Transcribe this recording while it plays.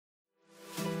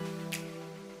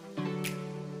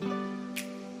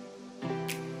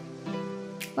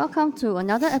Welcome to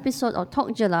another episode of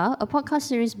Talk Jela, a podcast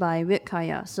series by Weird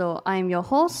Kaya. So I'm your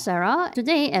host Sarah.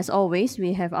 Today, as always,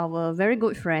 we have our very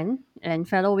good friend and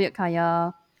fellow Weird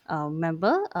Kaya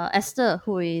member, Esther,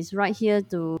 who is right here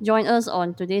to join us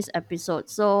on today's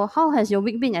episode. So how has your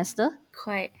week been, Esther?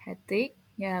 Quite hectic,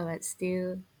 yeah, but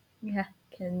still, yeah,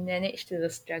 can manage to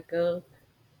struggle.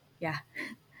 Yeah,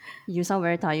 You sound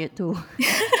very tired too.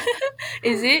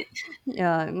 is it?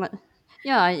 Yeah,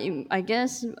 yeah. I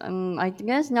guess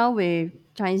now with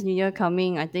Chinese New Year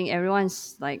coming, I think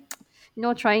everyone's like,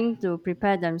 trying to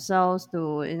prepare themselves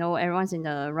to, everyone's in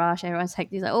the rush. Everyone's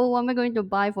hectic. Like, oh, what am I going to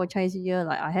buy for Chinese New Year?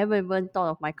 Like, I haven't even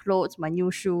thought of my clothes, my new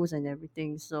shoes, and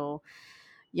everything. So,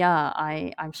 yeah,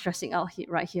 I'm stressing out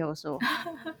right here also.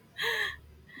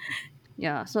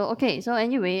 Yeah. So okay. So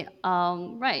anyway,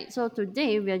 right. So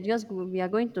today we are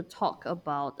going to talk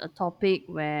about a topic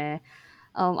where,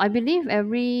 I believe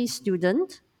every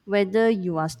student, whether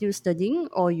you are still studying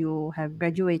or you have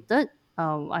graduated,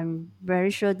 I'm very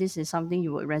sure this is something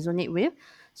you would resonate with.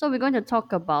 So we're going to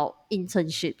talk about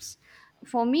internships.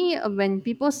 For me, when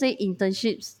people say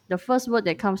internships, the first word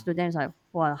that comes to them is like,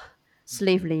 wow,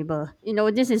 slave labor.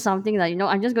 This is something that,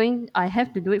 I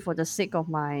have to do it for the sake of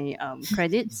my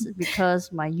credits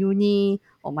because my uni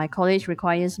or my college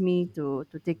requires me to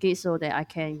take it so that I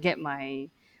can get my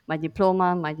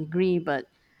diploma, my degree. But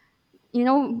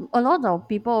a lot of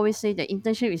people always say that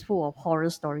internship is full of horror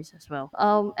stories as well.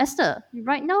 Esther,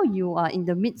 right now you are in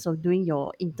the midst of doing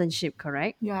your internship,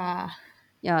 correct? Yeah.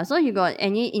 Yeah, so you got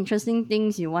any interesting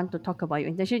things you want to talk about your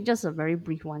internship? Just a very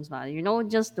brief ones, lah.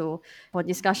 Just to for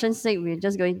discussion's sake, we're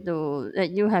just going to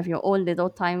let you have your own little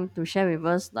time to share with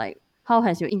us, like how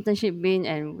has your internship been,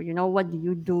 and what do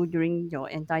you do during your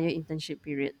entire internship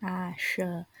period?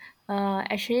 Sure.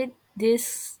 Actually,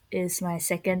 this is my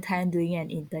second time doing an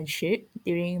internship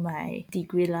during my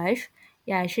degree life.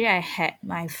 Yeah, actually, I had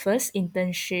my first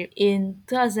internship in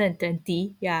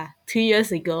 2020. Yeah, 2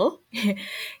 years ago.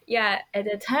 Yeah, at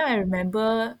the time, I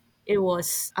remember it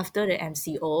was after the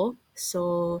MCO.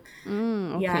 So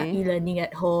yeah, Okay. e-learning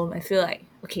at home, I feel like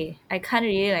okay, I can't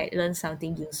really like learn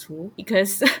something useful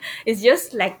because it's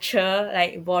just lecture,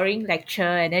 like boring lecture,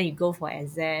 and then you go for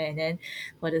exam, and then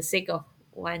for the sake of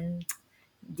one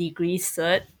degree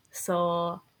cert.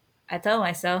 So I tell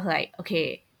myself like,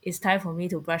 okay, it's time for me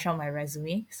to brush on my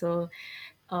resume. So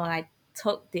I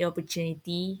took the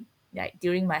opportunity like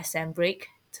during my sem break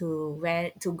to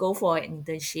go for an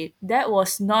internship. That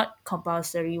was not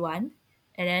compulsory one,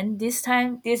 and then this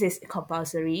time this is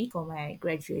compulsory for my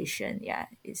graduation. Yeah,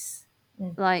 it's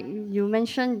Like you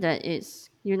mentioned that it's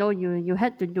you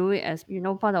had to do it as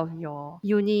part of your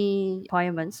uni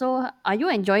requirement. So are you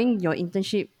enjoying your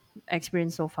internship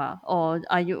experience so far, or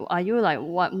are you like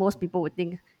what most people would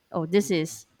think? Oh, this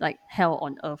is like hell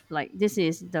on earth. Like this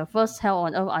is the first hell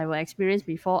on earth I will experience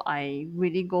before I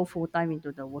really go full time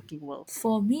into the working world.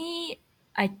 For me,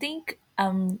 I think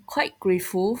I'm quite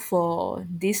grateful for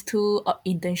these two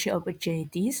internship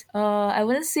opportunities. I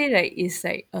wouldn't say like it's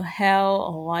like a hell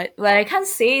or what, but I can't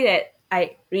say that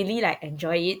I really like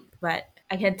enjoy it. But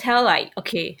I can tell like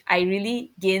okay, I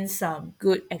really gained some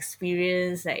good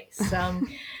experience, like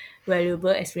some valuable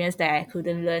experience that I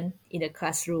couldn't learn in the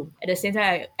classroom. At the same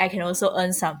time, I can also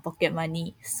earn some pocket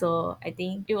money. So I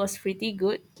think it was pretty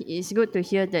good. It's good to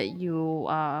hear that you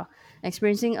are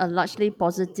experiencing a largely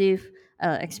positive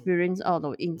experience out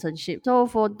of internship. So,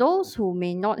 for those who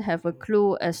may not have a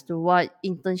clue as to what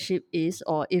internship is,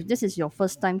 or if this is your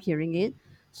first time hearing it,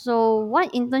 so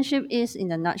what internship is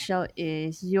in a nutshell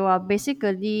is you are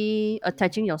basically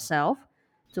attaching yourself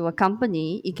to a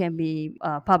company. It can be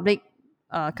a public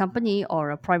company or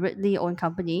a privately owned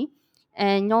company,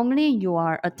 and normally you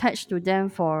are attached to them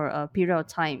for a period of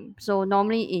time. So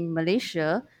normally in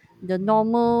Malaysia, the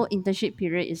normal internship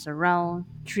period is around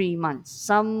 3 months.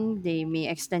 Some they may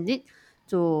extend it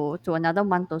to another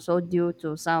month or so due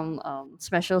to some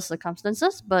special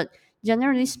circumstances, but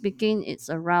generally speaking, it's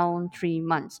around 3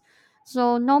 months.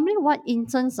 So normally what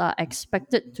interns are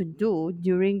expected to do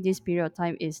during this period of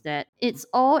time is that it's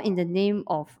all in the name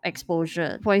of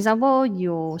exposure. For example,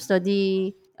 you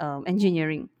study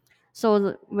engineering.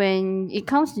 So when it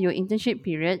comes to your internship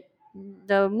period,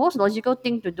 the most logical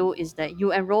thing to do is that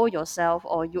you enroll yourself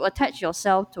or you attach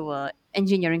yourself to a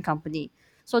engineering company.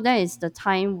 So that is the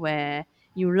time where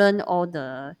you learn all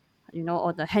the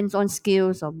hands-on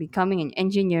skills of becoming an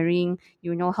engineering.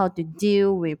 You know how to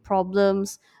deal with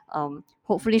problems.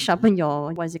 Hopefully sharpen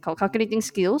your what is it called calculating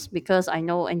skills, because I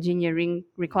know engineering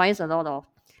requires a lot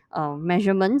of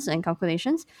measurements and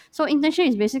calculations. So internship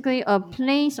is basically a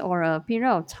place or a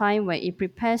period of time where it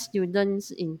prepares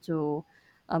students into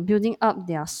building up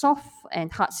their soft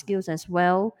and hard skills as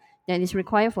well that is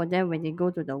required for them when they go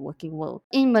to the working world.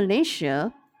 In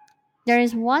Malaysia, there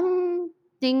is one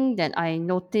thing that I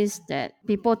noticed that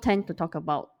people tend to talk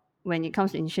about when it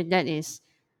comes to internship, that is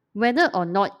whether or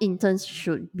not interns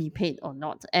should be paid or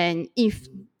not. And if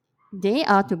they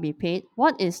are to be paid,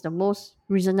 what is the most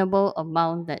reasonable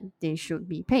amount that they should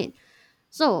be paid?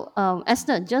 So,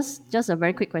 Esther, just a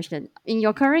very quick question. In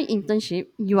your current internship,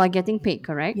 you are getting paid,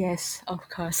 correct? Yes, of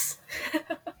course.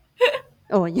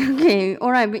 Oh, okay, all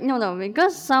right. No, no,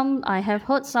 because some I have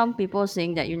heard some people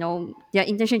saying that their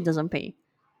internship doesn't pay.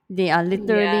 They are Yeah.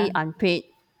 literally unpaid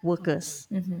workers.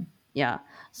 Mm-hmm. Yeah.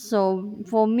 So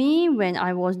for me, when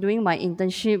I was doing my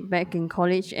internship back in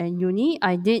college and uni,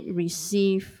 I did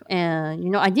receive,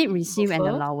 I did receive an Offer?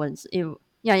 allowance.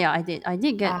 Yeah, yeah, I did. I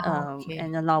did get Ah, okay.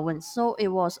 an allowance. So it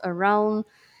was around,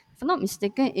 if I'm not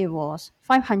mistaken, it was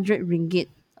 500 ringgit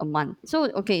a month. So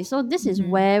okay, so this is Mm-hmm.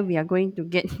 where we are going to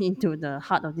get into the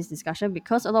heart of this discussion,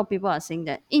 because a lot of people are saying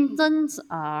that interns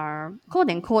are quote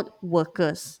unquote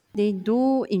workers. They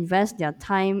do invest their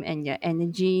time and their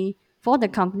energy for the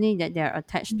company that they're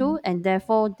attached Mm-hmm. to, and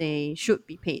therefore they should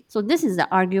be paid. So this is the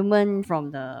argument from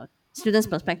the student's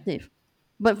perspective.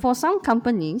 But for some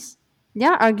companies,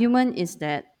 their argument is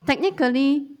that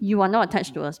technically you are not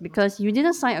attached to us because you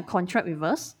didn't sign a contract with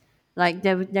us. Like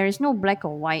there is no black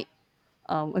or white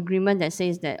agreement that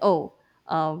says that, oh,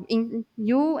 in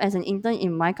you as an intern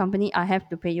in my company, I have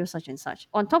to pay you such and such.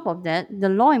 On top of that, the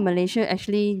law in Malaysia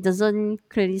actually doesn't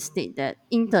clearly state that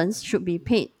interns should be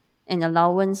paid an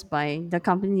allowance by the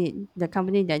company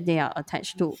that they are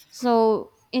attached to.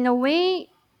 So in a way,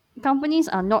 companies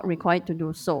are not required to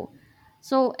do so.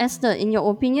 So Esther, in your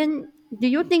opinion, do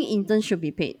you think interns should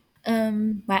be paid?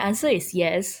 My answer is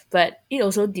yes, but it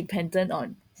also dependent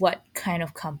on what kind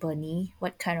of company,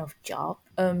 what kind of job.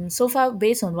 So far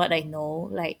based on what I know,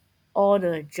 like all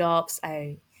the jobs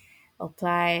I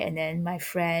apply and then my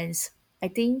friends, I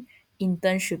think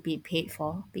interns should be paid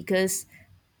for because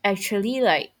actually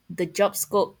like the job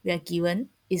scope we are given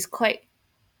is quite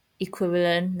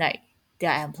equivalent like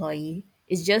their employee.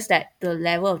 It's just that the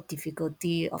level of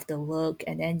difficulty of the work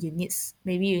and then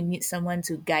maybe you need someone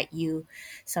to guide you,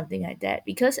 something like that.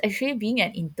 Because actually being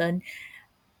an intern,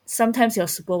 sometimes your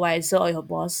supervisor or your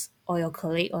boss or your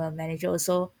colleague or your manager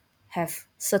also have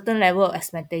certain level of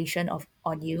expectation of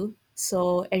on you.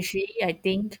 So actually I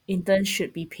think interns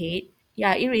should be paid.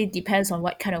 Yeah, it really depends on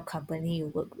what kind of company you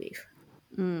work with.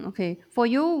 Okay. For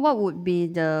you, what would be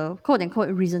the quote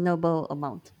unquote reasonable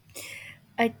amount?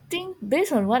 I think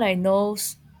based on what I know,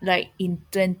 like in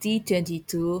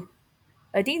 2022,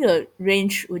 I think the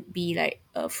range would be like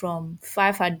from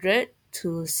 500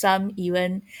 to some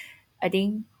even, I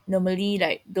think normally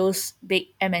like those big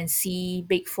MNC,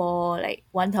 big four, like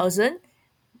 1,000.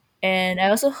 And I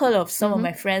also heard of some of Mm-hmm.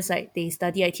 my friends like they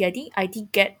study IT. I think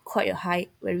IT get quite a high,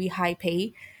 very high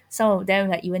pay. Some of them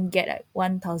like even get like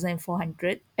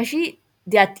 1,400. Actually,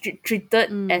 they are treated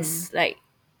Mm, as like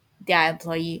their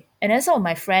employee. And then some of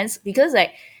my friends, because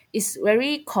like it's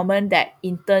very common that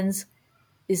interns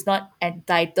is not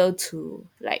entitled to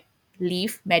like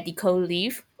leave, medical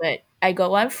leave. But I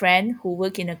got one friend who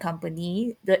work in a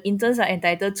company. The interns are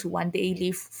entitled to 1 day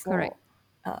leave for correct.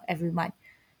 every month.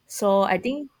 So I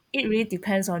think it really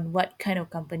depends on what kind of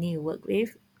company you work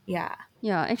with. Yeah.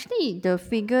 Yeah, actually, the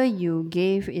figure you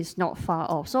gave is not far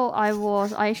off. So I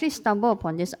actually stumbled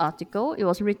upon this article. It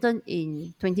was written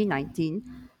in 2019.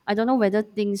 I don't know whether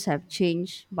things have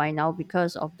changed by now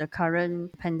because of the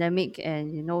current pandemic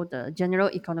and the general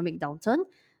economic downturn.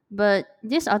 But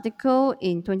this article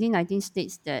in 2019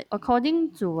 states that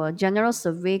according to a general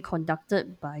survey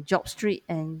conducted by JobStreet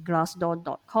and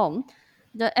Glassdoor.com,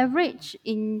 the average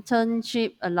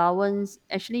internship allowance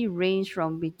actually range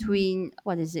from between,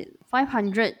 what is it,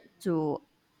 500 to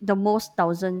the most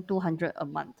 1,200 a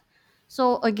month.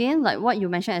 So again, like what you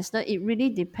mentioned, Esther, it really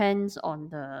depends on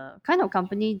the kind of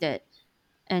company that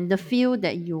and the field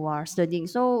that you are studying.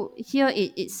 So here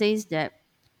it says that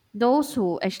those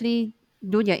who actually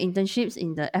do their internships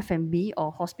in the F&B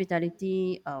or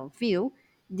hospitality field,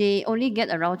 they only get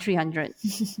around 300,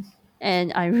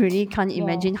 and I really can't Yeah.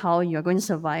 imagine how you're going to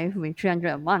survive with 300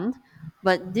 a month.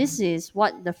 But this is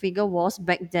what the figure was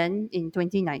back then in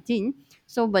 2019.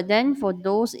 So, but then for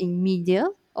those in media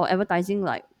or advertising,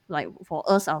 like for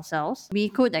us ourselves, we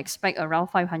could expect around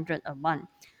 500 a month.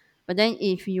 But then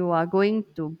if you are going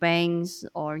to banks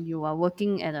or you are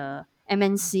working at a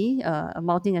MNC, a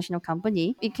multinational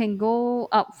company, it can go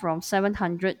up from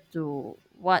 700 to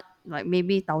what, like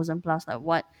maybe 1,000 plus, like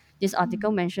what this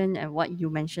article mentioned and what you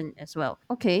mentioned as well.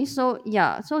 Okay, so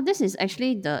yeah, so this is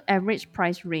actually the average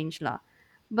price range lah.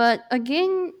 But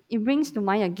again, it brings to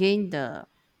mind again the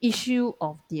issue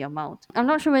of the amount. I'm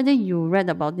not sure whether you read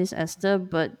about this, Esther,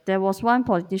 but there was one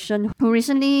politician who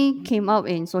recently came out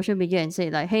in social media and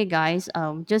said like, "Hey guys,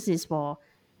 just is for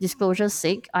disclosure's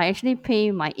sake, I actually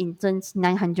pay my interns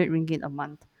 900 ringgit a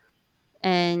month."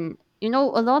 And a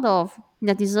lot of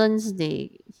netizens,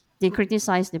 they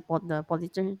criticize the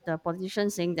politician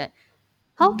saying that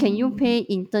how can you pay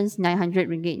interns 900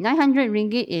 ringgit? 900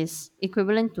 ringgit is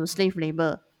equivalent to slave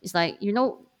labor. It's like,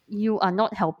 you are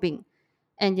not helping.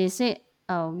 And they say,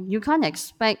 you can't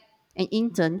expect an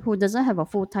intern who doesn't have a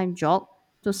full time job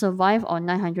to survive on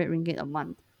 900 ringgit a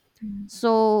month.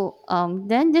 So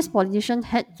then this politician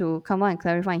had to come out and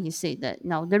clarify. And he said that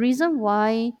now the reason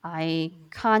why I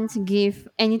can't give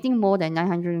anything more than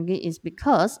 900 ringgit is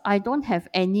because I don't have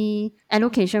any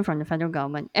allocation from the federal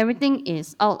government. Everything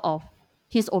is out of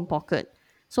his own pocket.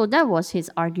 So that was his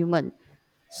argument.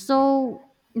 So,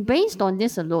 based on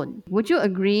this alone, would you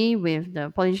agree with the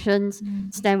politician's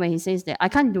Mm. stand when he says that I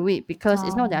can't do it because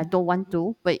it's not that I Um, don't want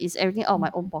to, but it's everything out of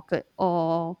my own pocket?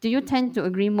 Or do you tend to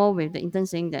agree more with the intern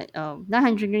saying that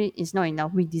 900 ringgit is not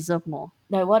enough, we deserve more?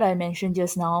 like what I mentioned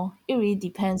just now, it really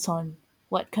depends on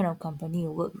what kind of company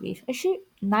you work with. Actually,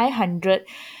 900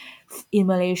 in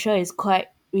Malaysia is quite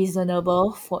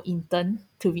reasonable for intern,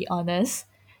 to be honest.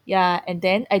 Yeah, and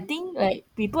then I think like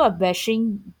people are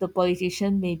bashing the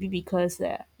politician maybe because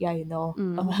yeah,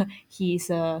 Mm, he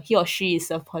or she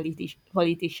is a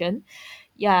politician.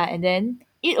 Yeah, and then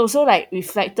it also like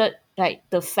reflected like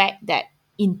the fact that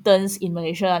interns in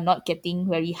Malaysia are not getting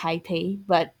very high pay,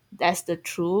 but that's the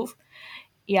truth.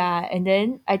 Yeah, and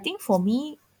then I think for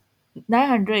me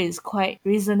 900 is quite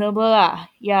reasonable lah.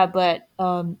 Yeah, but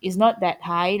it's not that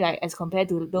high like as compared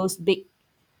to those big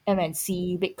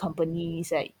MNC big companies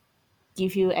that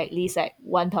give you at least like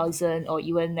 1,000 or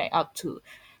even like up to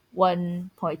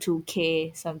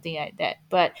 1.2k something like that.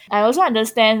 But I also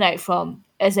understand like from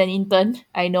as an intern,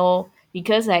 I know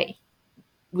because like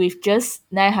with just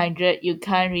 900 you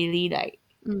can't really like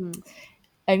mm,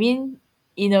 I mean,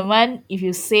 in a month, if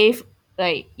you save,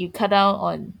 like you cut down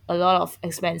on a lot of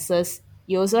expenses,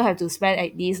 you also have to spend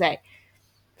at least like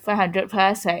 500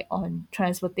 plus like on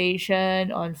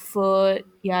transportation, on food.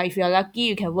 Yeah, if you're lucky,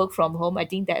 you can work from home. I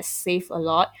think that save a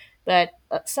lot. But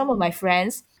some of my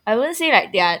friends, I wouldn't say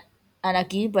like they are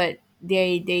unlucky, but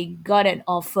they got an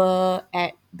offer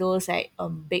at those like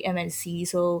big MNC.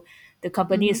 So the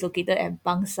company mm-hmm, is located at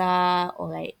Bangsa or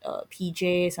like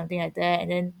PJ something like that,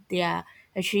 and then they are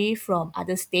actually from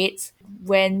other states.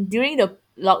 When during the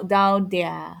lockdown, they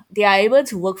are able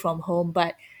to work from home,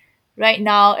 but right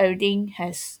now everything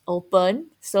has opened,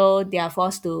 so they are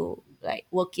forced to like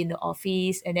work in the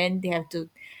office, and then they have to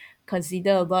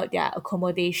consider about their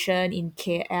accommodation in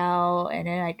KL and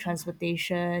then like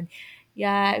transportation.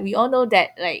 Yeah, we all know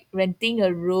that like renting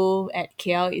a room at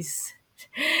KL is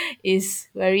is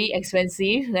very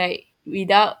expensive. Like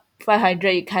without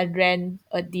 500 you can't rent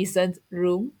a decent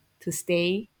room to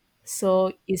stay.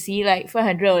 So you see like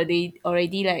 500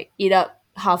 already like eat up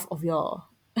half of your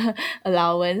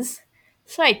allowance.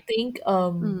 So I think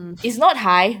mm, it's not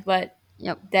high, but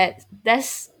yep,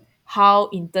 that's how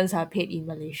interns are paid in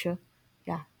Malaysia.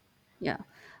 Yeah. yeah.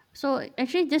 So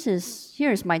actually,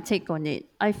 here's my take on it.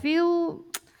 I feel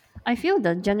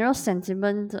the general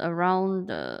sentiment around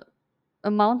the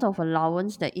amount of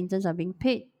allowance that interns are being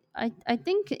paid, I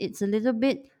think it's a little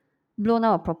bit blown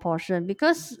out of proportion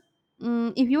because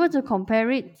if you were to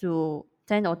compare it to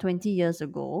 10 or 20 years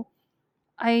ago,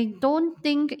 I don't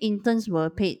think interns were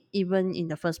paid even in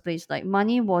the first place. Like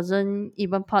money wasn't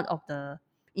even part of the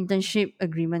internship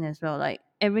agreement as well. Like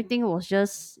everything was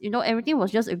just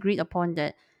agreed upon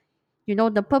that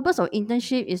the purpose of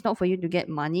internship is not for you to get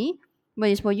money, but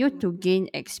it's for you to gain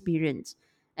experience.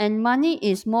 And money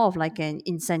is more of like an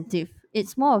incentive.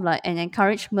 It's more of like an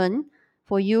encouragement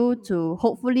for you to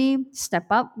hopefully step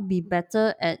up, be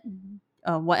better at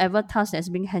whatever task that's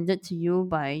being handed to you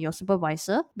by your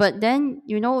supervisor. But then,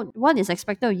 what is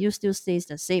expected of you still stays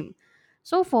the same.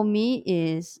 So for me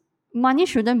is money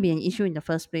shouldn't be an issue in the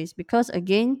first place because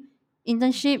again,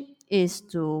 internship is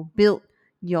to build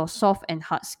your soft and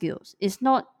hard skills. It's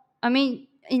not, I mean,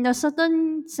 in a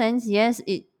certain sense, yes,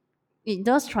 it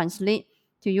does translate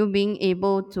to you being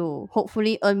able to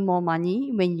hopefully earn more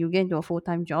money when you get into a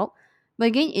full-time job. But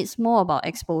again, it's more about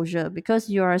exposure because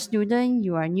you're a student,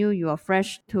 you are new, you are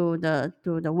fresh to the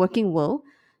working world.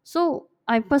 So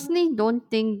I personally don't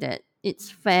think that it's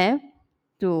fair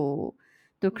to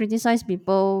to criticize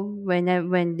people when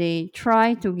they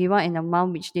try to give out an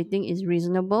amount which they think is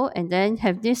reasonable and then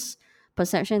have this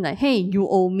perception that, hey, you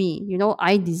owe me,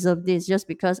 I deserve this just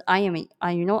because I'm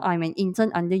an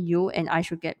intern under you and I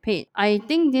should get paid. I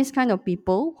think this kind of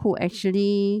people who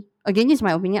actually, again, this is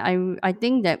my opinion, I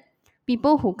think that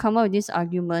people who come up with this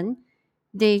argument,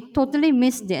 they totally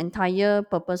miss the entire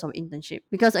purpose of internship,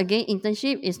 because again,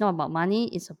 internship is not about money,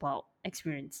 it's about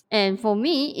experience. And for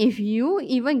me, if you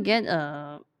even get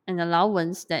an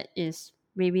allowance that is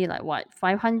maybe like what,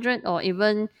 500 or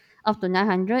even up to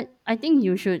 900, I think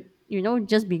you should,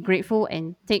 just be grateful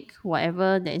and take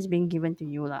whatever that is being given to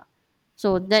you lah.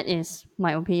 So that is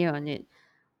my opinion on it.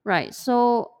 Right.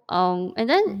 So and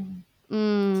then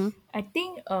um I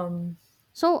think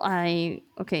so I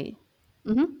okay.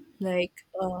 Mm-hmm. like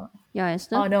Yeah,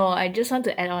 Esther. oh no, I just want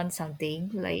to add on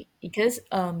something like because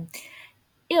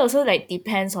it also like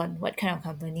depends on what kind of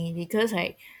company, because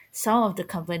like some of the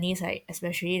companies, like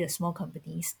especially the small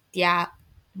companies, their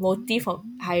motive of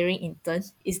hiring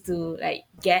interns is to like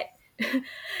get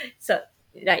so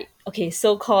like okay,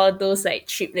 so called those like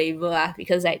cheap labor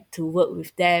because like to work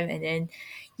with them, and then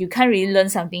you can't really learn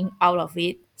something out of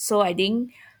it. So I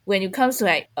think when it comes to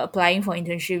like applying for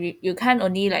internship, you can't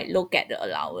only like look at the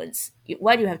allowance.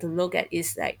 What you have to look at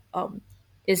is like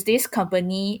is this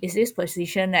company, is this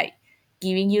position like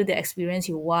giving you the experience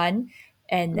you want,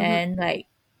 and Mm-hmm. then like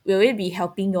will it be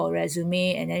helping your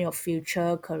resume and then your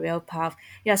future career path.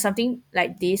 Yeah, something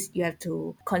like this you have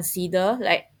to consider.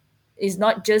 Like it's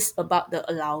not just about the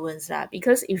allowance lah,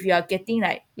 because if you are getting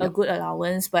like a Yep. good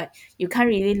allowance but you can't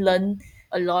really learn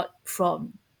a lot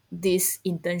from this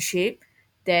internship,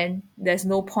 then there's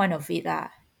no point of it lah.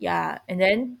 Yeah, and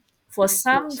then Yes, for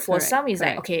correct, some is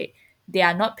like correct. okay, they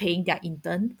are not paying their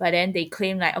intern, but then they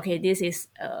claim like okay, this is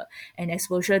an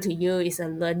exposure to you, is a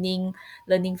learning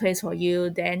place for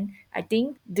you. Then I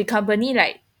think the company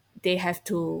like they have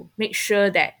to make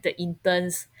sure that the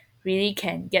interns really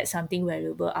can get something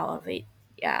valuable out of it.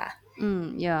 Yeah.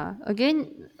 Yeah.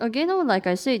 Again, like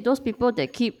I said, those people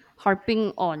that keep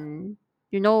harping on,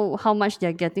 how much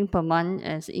they're getting per month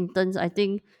as interns, I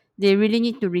think they really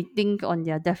need to rethink on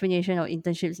their definition of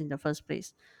internships in the first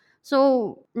place.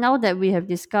 So now that we have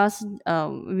discussed,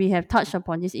 we have touched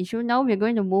upon this issue. Now we're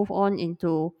going to move on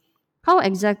into how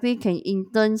exactly can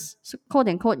interns, quote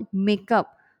unquote, make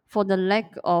up for the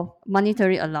lack of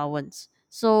monetary allowance.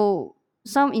 So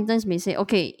some interns may say,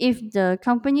 okay, if the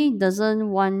company doesn't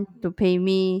want to pay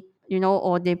me,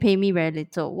 or they pay me very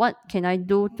little, what can I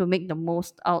do to make the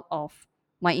most out of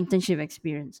my internship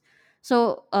experience?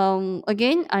 So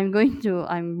again,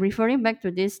 I'm referring back to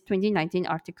this 2019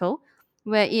 article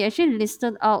where it actually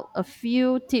listed out a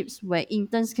few tips where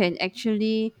interns can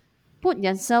actually put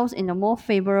themselves in a more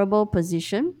favorable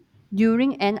position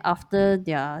during and after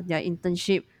their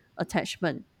internship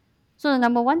attachment. So the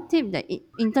number one tip that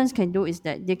interns can do is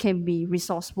that they can be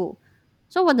resourceful.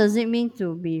 So what does it mean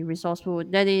to be resourceful?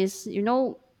 That is,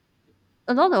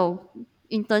 a lot of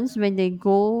interns, when they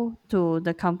go to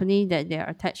the company that they are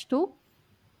attached to,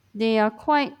 they are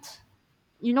quite,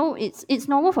 it's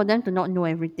normal for them to not know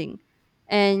everything.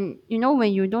 And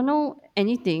when you don't know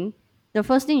anything, the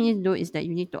first thing you need to do is that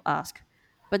you need to ask.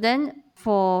 But then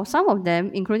for some of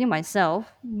them, including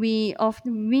myself, we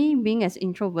being as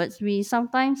introverts, we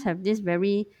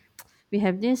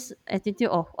have this attitude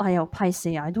of, "Aya,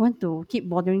 paiseh, I don't want to keep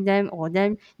bothering them," or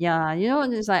them, yeah,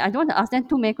 it's like I don't want to ask them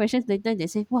too many questions. Later they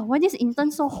say, "Wow, why this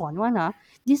intern so hon one ah?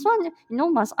 This one,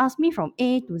 must ask me from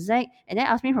A to Z, and then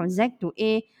ask me from Z to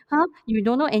A. Huh? You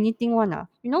don't know anything one ah?"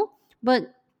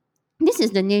 But this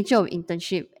is the nature of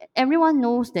internship. Everyone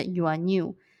knows that you are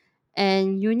new,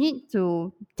 and you need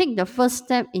to take the first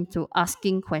step into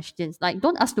asking questions. Like,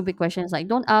 don't ask stupid questions. Like,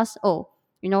 don't ask, oh,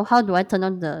 how do I turn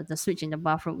on the switch in the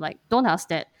bathroom? Like, don't ask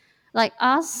that. Like,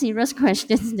 ask serious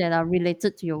questions that are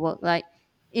related to your work. Like,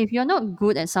 if you're not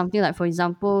good at something, like for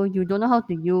example, you don't know how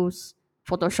to use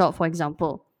Photoshop, for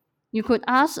example, you could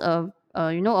ask a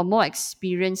more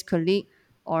experienced colleague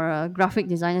or a graphic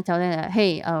designer, tell them that,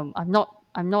 hey, I'm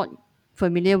not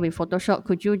familiar with Photoshop.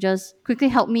 Could you just quickly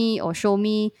help me or show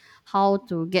me how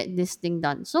to get this thing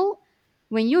done? So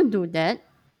when you do that,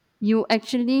 you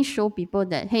actually show people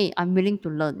that, hey, I'm willing to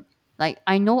learn. Like,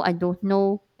 I know I don't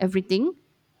know everything,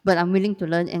 but I'm willing to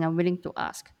learn and I'm willing to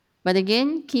ask. But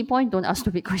again, key point, don't ask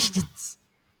stupid questions.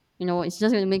 It's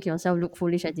just going to make yourself look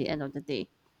foolish at the end of the day.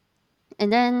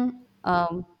 And then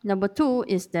number two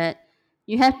is that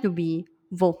you have to be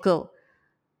vocal.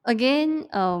 Again,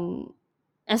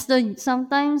 Esther,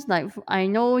 sometimes, like, I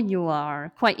know you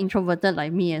are quite introverted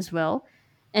like me as well,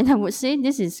 and I would say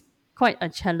this is quite a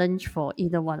challenge for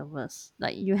either one of us.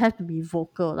 Like, you have to be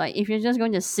vocal. Like, if you're just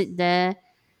going to sit there,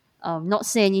 not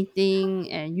say anything,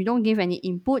 and you don't give any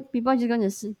input, people are just going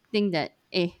to think that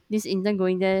this intern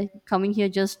going there, coming here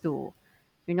just to,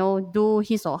 do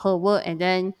his or her work and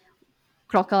then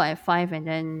clock out at 5 and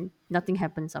then nothing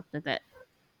happens after that.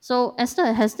 So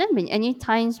Esther, has there been any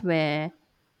times where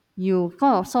you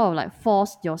kind of sort of like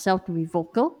forced yourself to be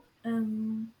vocal?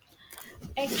 Um,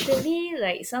 Actually,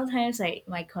 like sometimes, like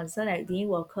my concern, like being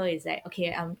vocal, is like,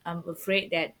 okay, I'm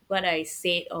afraid that what I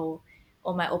said or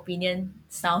my opinion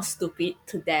sounds stupid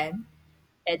to them,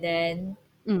 and then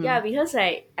yeah, Mm, because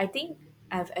I think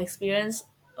I've experienced.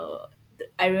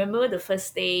 I remember the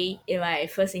first day in my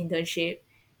first internship.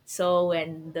 So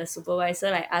when the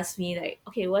supervisor like asked me like,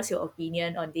 okay, what's your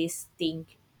opinion on this thing?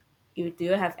 You do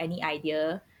you have any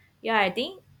idea? Yeah, I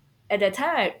think at the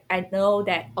time I know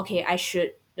that okay, I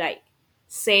should like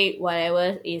say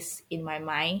whatever is in my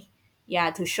mind.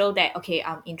 Yeah, to show that okay,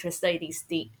 I'm interested in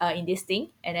this thing,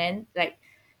 and then like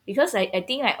because I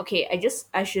think like okay,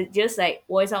 I should just like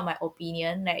voice out my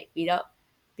opinion like without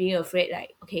being afraid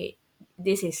like okay,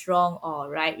 this is wrong or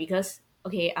right, because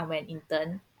okay, I'm an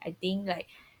intern. I think like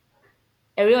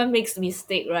everyone makes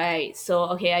mistake, right? So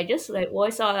okay, I just like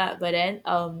voice out that, but then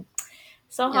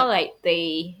somehow yep. like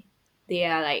they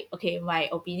are like okay, my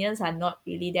opinions are not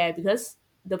really there because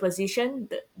the position,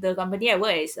 the company I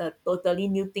work at is a totally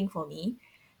new thing for me.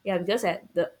 Yeah, because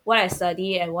at the what I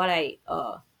study and what I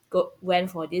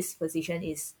went for this position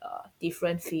is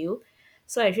different field.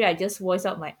 So actually I just voice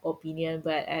out my opinion,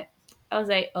 but I was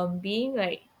like being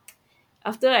like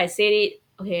after I said it,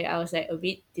 okay, I was like a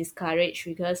bit discouraged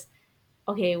because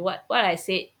okay, what I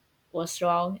said was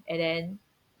wrong, and then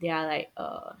they are like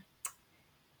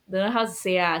don't know how to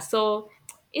say so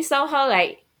it somehow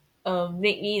like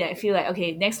make me like feel like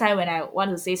okay, next time when I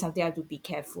want to say something I have to be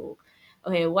careful.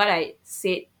 Okay, what I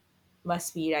said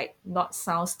must be like not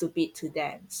sound stupid to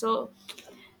them. So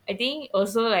I think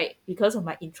also like because of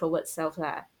my introvert self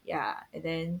lah, yeah, and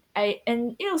then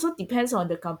and it also depends on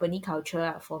the company culture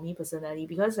lah, for me personally,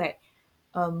 because like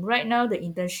right now the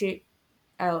internship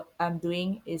I'm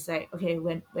doing is like okay,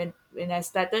 when I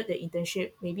started the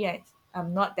internship, maybe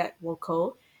I'm not that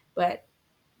vocal, but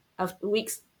after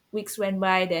weeks went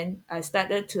by, then I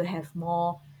started to have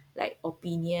more like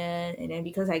opinion, and then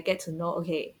because I get to know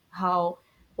okay how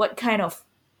what kind of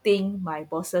thing my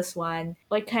bosses want,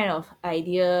 what kind of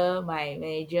idea my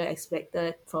manager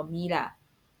expected from me lah.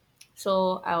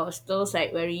 So I was those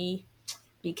like very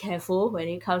be careful when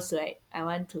it comes to like I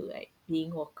want to like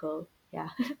being vocal. Yeah.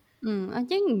 I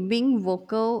think being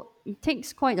vocal, it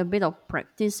takes quite a bit of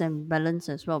practice and balance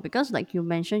as well, because like you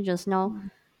mentioned just now,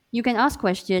 you can ask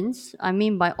questions. I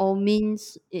mean, by all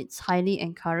means, it's highly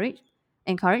encouraged,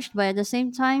 but at the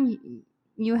same time,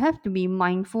 you have to be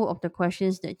mindful of the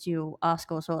questions that you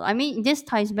ask also. I mean, this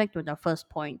ties back to the first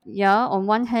point. Yeah, on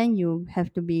one hand, you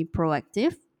have to be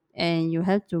proactive and you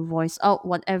have to voice out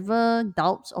whatever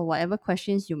doubts or whatever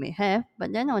questions you may have.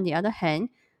 But then on the other hand,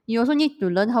 you also need to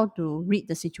learn how to read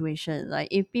the situation. Like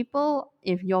if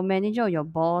your manager or your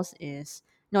boss is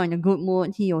not in a good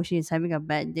mood, he or she is having a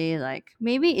bad day, like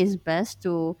maybe it's best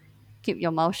to keep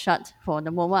your mouth shut for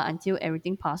the moment until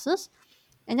everything passes.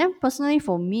 And then personally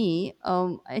for me,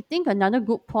 I think another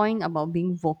good point about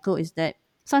being vocal is that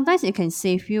sometimes it can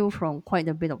save you from quite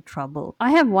a bit of trouble.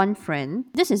 I have one friend,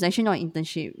 this is actually not an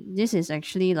internship. This is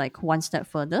actually like one step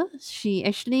further. She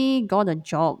actually got a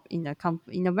job in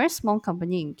in a very small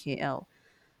company in KL.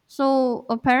 So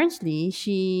apparently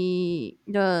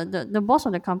the boss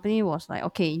of the company was like,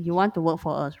 okay, you want to work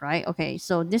for us, right? Okay,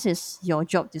 so this is your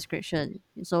job description.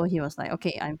 So he was like,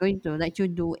 okay, I'm going to let you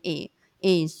do A.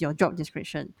 A is your job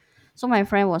description. So my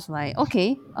friend was like,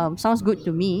 okay, sounds good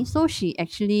to me. So she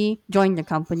actually joined the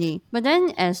company. But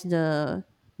then as the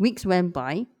weeks went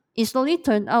by, it slowly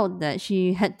turned out that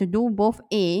she had to do both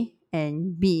A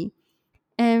and B.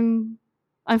 And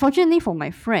unfortunately for my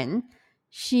friend,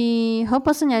 her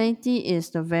personality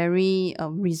is the very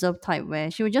reserved type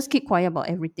where she would just keep quiet about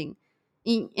everything.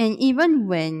 And even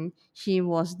when she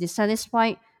was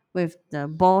dissatisfied with the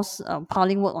boss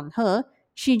piling work on her,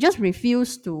 she just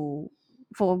refused to,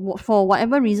 for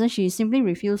whatever reason, she simply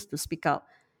refused to speak up,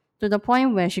 to the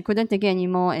point where she couldn't take it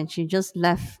anymore and she just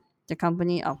left the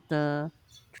company after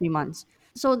 3 months.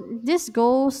 So this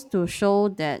goes to show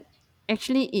that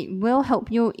actually it will help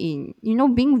you in,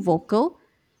 being vocal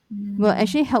will Mm.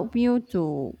 actually help you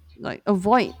to like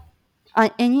avoid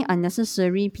any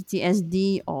unnecessary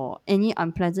PTSD or any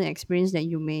unpleasant experience that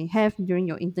you may have during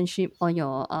your internship or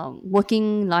your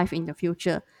working life in the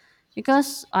future.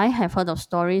 Because I have heard of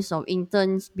stories of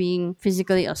interns being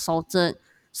physically assaulted,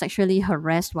 sexually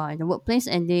harassed while in the workplace,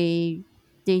 and they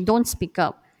don't speak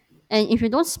up. And if you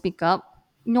don't speak up,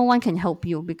 no one can help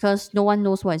you because no one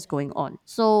knows what is going on.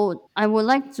 So I would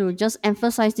like to just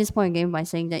emphasize this point again by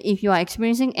saying that if you are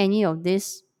experiencing any of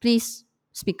this, please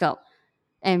speak up,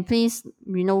 and please,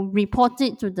 report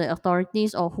it to the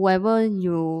authorities, or whoever in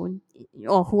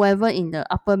the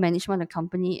upper management of the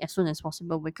company as soon as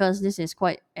possible, because this is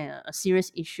quite a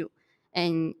serious issue,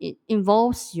 and it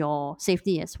involves your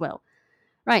safety as well.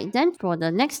 Right, then for the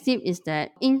next tip is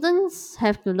that interns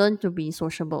have to learn to be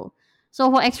sociable. So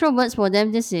for extroverts, for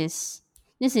them, this is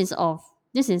of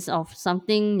this is of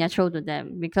something natural to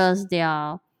them because they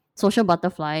are social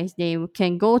butterflies. They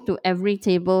can go to every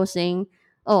table saying,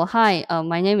 "Oh, hi,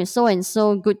 my name is so and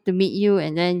so. Good to meet you,"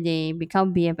 and then they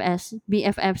become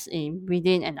BFFs in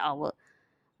within an hour.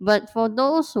 But for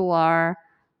those who are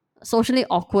socially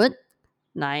awkward,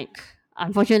 like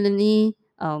unfortunately,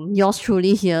 yours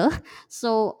truly here.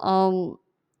 So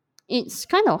it's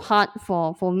kind of hard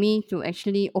for me to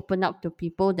actually open up to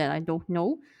people that I don't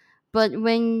know. But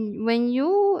when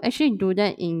you actually do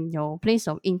that in your place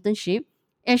of internship,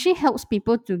 it actually helps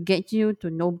people to get you to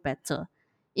know better.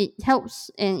 It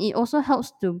helps, and it also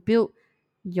helps to build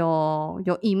your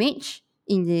image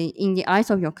in the eyes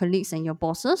of your colleagues and your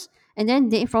bosses, and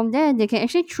then from there they can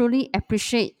actually truly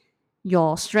appreciate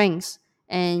your strengths,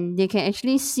 and they can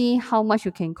actually see how much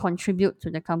you can contribute to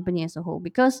the company as a whole.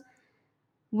 Because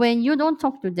when you don't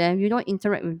talk to them, you don't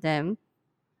interact with them,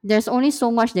 there's only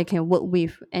so much they can work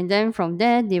with, and then from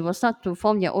there they will start to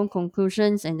form their own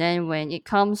conclusions, and then when it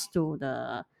comes to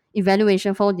the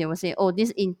evaluation form, they will say, oh,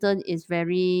 this intern is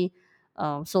very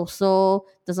so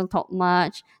doesn't talk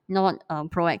much, not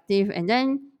proactive. And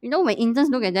then when interns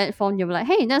look at that form, they'll be like,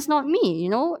 hey, that's not me.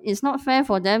 It's not fair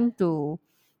for them to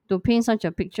paint such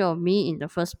a picture of me in the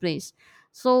first place.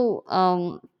 So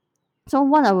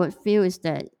what I would feel is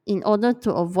that in order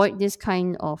to avoid this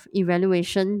kind of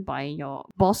evaluation by your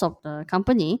boss of the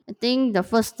company, I think the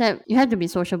first step, you have to be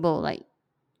sociable. Like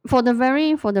for the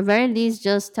very least,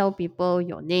 just tell people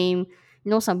your name,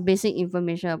 some basic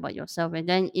information about yourself, and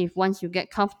then if once you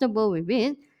get comfortable with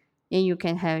it, then you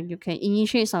can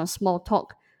initiate some small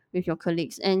talk with your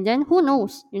colleagues, and then who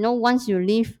knows, once you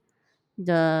leave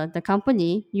the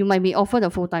company, you might be offered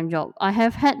a full-time job. I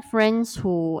have had friends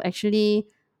who actually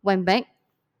went back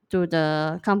to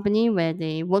the company where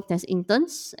they worked as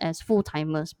interns as full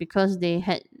timers because they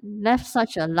had left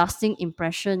such a lasting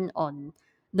impression on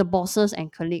the bosses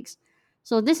and colleagues.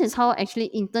 So this is how actually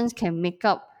interns can make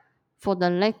up for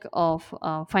the lack of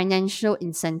financial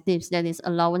incentives, that is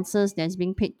allowances that's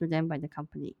being paid to them by the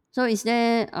company. So is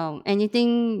there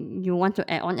anything you want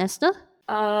to add on, Esther?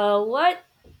 What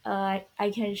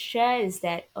I can share is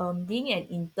that being an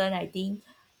intern, I think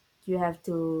you have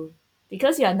to,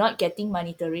 because you are not getting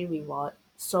monetary reward.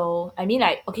 So I mean,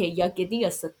 like, okay, you're getting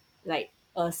like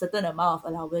a certain amount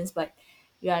of allowance, but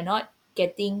you are not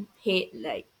getting paid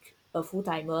like a full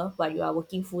timer, but you are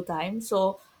working full time.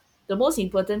 So the most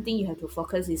important thing you have to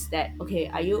focus is that, okay,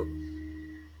 are you,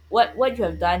 what you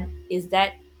have done, is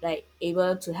that like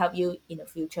able to help you in the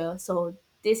future? So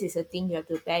this is a thing you have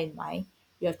to bear in mind.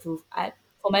 You have to,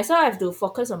 for myself, I have to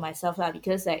focus on myself lah,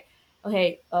 because like,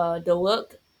 okay, the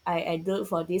work I do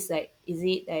for this, like, is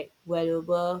it like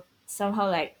valuable, somehow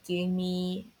like giving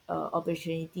me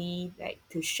opportunity like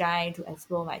to shine, to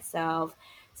explore myself,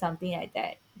 something like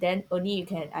that. Then only you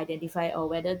can identify, or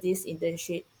whether this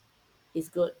internship is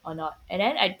good or not. And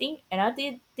then I think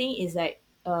another thing is like,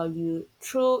 you,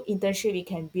 through internship you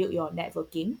can build your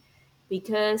networking,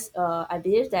 because I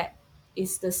believe that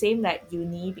it's the same like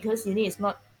uni, because uni is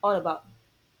not all about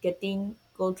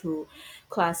go to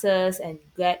classes and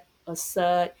get a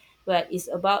cert, but it's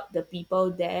about the people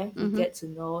there you Mm-hmm. get to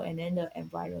know, and then the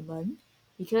environment.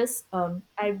 Because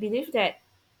I believe that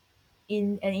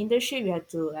in an internship you have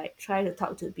to like try to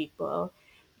talk to people.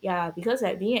 Yeah, because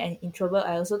like being an introvert,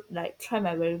 I also like try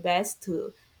my very best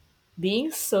to being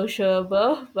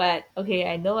sociable. But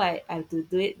okay, I know I have to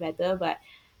do it better. But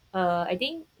I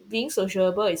think being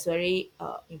sociable is very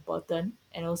important,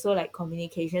 and also like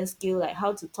communication skill, like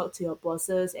how to talk to your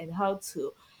bosses, and how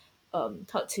to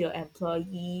talk to your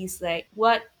employees, like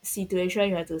what situation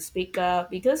you have to speak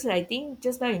up. Because I think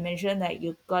just now you mentioned like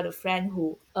you got a friend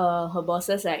who her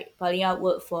bosses like piling out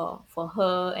work for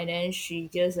her, and then she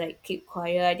just like keep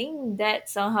quiet. I think that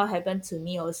somehow happened to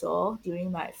me also during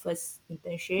my first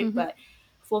internship. Mm-hmm. But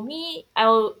for me, I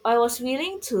was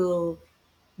willing to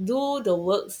do the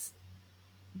works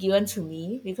given to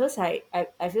me, because I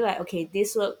feel like, okay,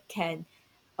 this work can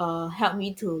help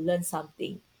me to learn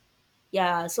something.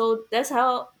 Yeah, so that's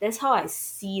how I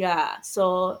see lah.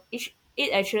 So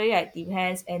it actually like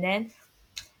depends. And then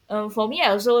for me,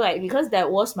 I also like, because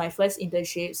that was my first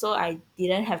internship, so I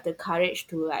didn't have the courage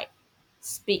to like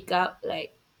speak up,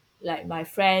 like my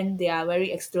friend, they are very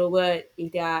extrovert.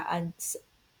 If they are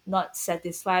not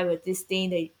satisfied with this thing,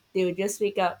 they will just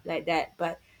speak up like that.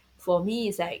 But for me,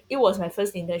 it's like it was my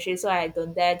first internship, so I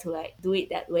don't dare to like do it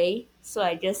that way. So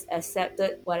I just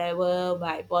accepted whatever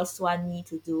my boss want me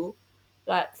to do.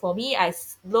 But for me,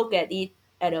 look at it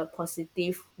at a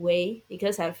positive way,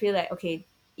 because I feel like, okay,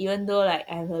 even though like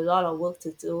I have a lot of work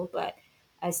to do, but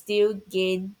I still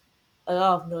gain a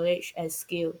lot of knowledge and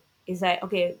skill. It's like,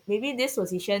 okay, maybe this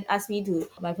position asked me to,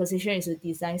 my position is to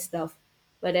design stuff,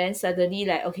 but then suddenly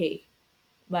like, okay,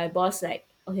 my boss like,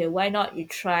 okay, why not you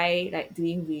try like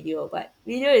doing video? But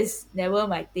video is never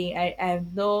my thing. I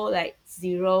have no like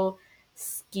zero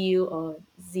skill or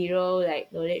zero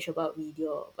like knowledge about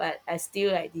video, but I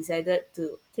still like decided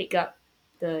to take up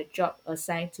the job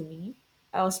assigned to me.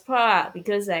 I was proud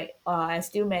because like I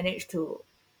still managed to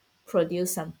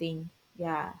produce something.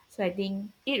 Yeah. So I think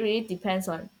it really depends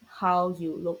on how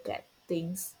you look at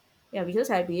things. Yeah, because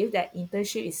I believe that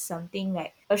internship is something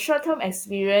like a short term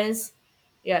experience,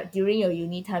 yeah, during your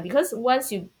uni time. Because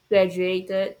once you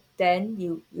graduated, then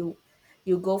you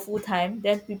go full time,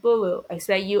 then people will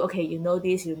expect you, okay, you know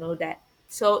this, you know that.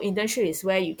 So internship is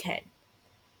where you can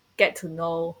get to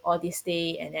know all this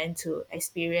day and then to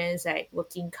experience like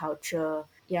working culture.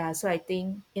 Yeah, so I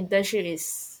think internship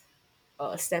is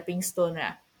a stepping stone.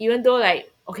 Even though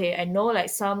like, okay, I know like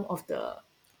some of the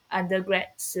undergrad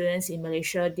students in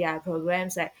Malaysia, their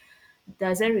programs like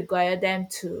doesn't require them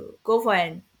to go for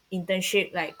an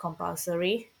internship like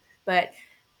compulsory, but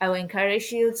I will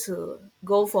encourage you to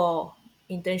go for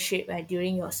internship like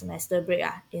during your semester break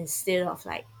instead of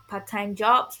like part-time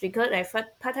jobs, because like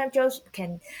part-time jobs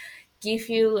can give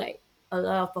you like a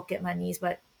lot of pocket monies,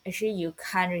 but actually you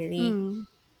can't really Mm.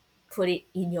 put it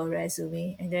in your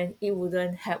resume, and then it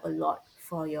wouldn't help a lot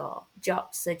for your job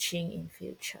searching in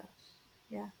future.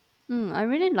 Yeah. I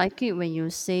really like it when you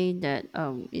say that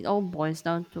it all boils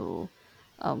down to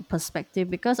perspective,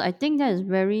 because I think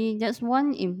that's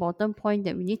one important point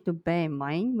that we need to bear in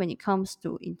mind when it comes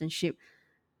to internship.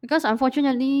 Because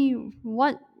unfortunately,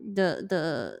 what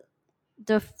the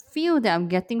feel that I'm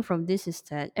getting from this is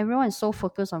that everyone is so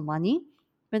focused on money,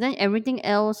 but then everything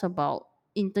else about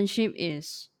internship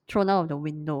is thrown out of the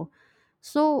window.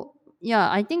 So yeah,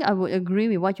 I think I would agree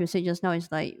with what you said just now. Is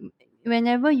like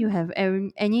whenever you have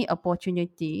any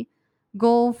opportunity,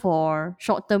 go for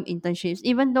short term internships,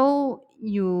 even though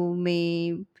you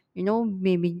may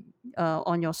maybe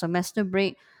on your semester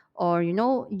break, or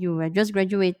you have just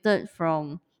graduated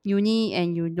from uni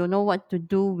and you don't know what to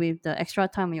do with the extra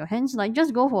time on your hands. Like,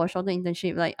 just go for a shorter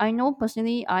internship. Like, I know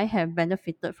personally I have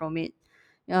benefited from it.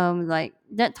 Like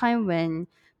that time when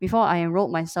before I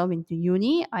enrolled myself into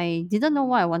uni, I didn't know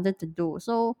what I wanted to do.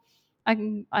 So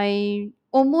I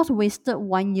almost wasted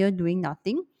 1 year doing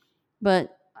nothing.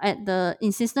 But at the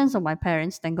insistence of my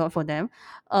parents, thank God for them,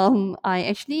 I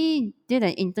actually did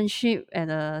an internship at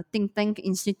a think tank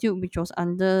institute which was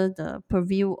under the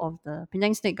purview of the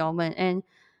Penang state government. And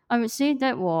I would say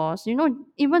that was,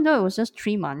 even though it was just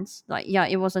 3 months, like, yeah,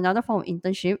 it was another form of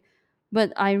internship,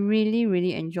 but I really,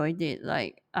 really enjoyed it.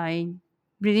 Like, I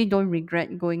really don't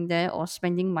regret going there or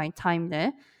spending my time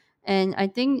there. And I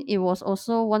think it was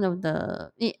also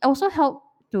it also helped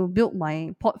to build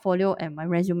my portfolio and my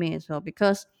resume as well,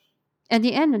 because at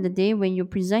the end of the day, when you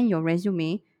present your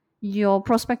resume, your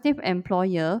prospective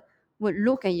employer would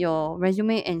look at your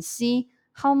resume and see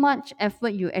how much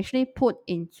effort you actually put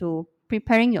into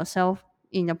preparing yourself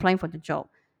in applying for the job.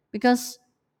 Because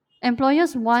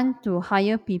employers want to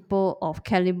hire people of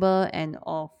caliber and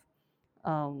of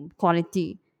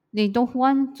quality. They don't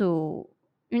want to,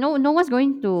 no one's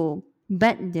going to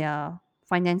bet their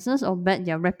finances or bet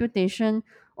their reputation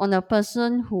on a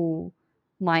person who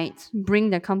might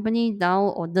bring the company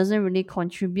down or doesn't really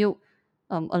contribute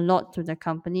a lot to the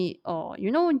company, or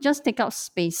just take up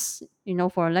space,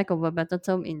 for a lack of a better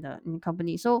term, in the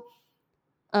company. So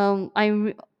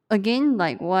again,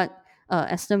 like what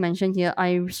Esther mentioned here,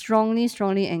 I strongly,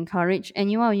 strongly encourage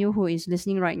anyone of you who is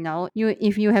listening right now.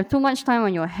 If you have too much time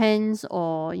on your hands,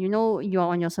 or you're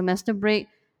on your semester break,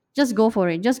 just go for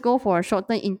it. Just go for a short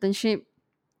term internship,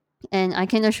 and I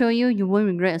can assure you, you won't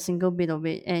regret a single bit of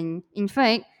it. And in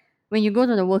fact, when you go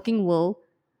to the working world,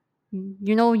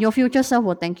 your future self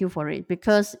will thank you for it,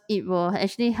 because it will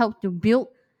actually help to build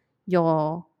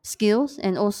your skills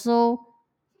and also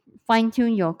fine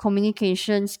tune your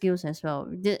communication skills as well.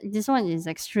 This one is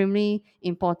extremely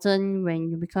important when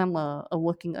you become a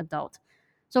working adult.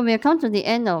 So we have come to the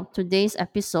end of today's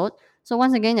episode. So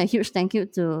once again, a huge thank you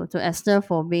to Esther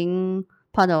for being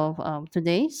part of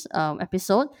today's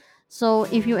episode. So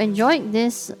if you enjoyed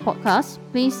this podcast,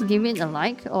 please give it a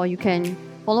like, or you can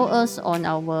follow us on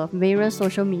our various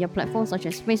social media platforms such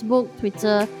as Facebook,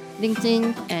 Twitter,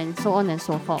 LinkedIn, and so on and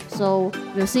so forth. So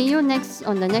we'll see you next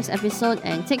on the next episode,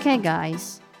 and take care,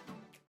 guys.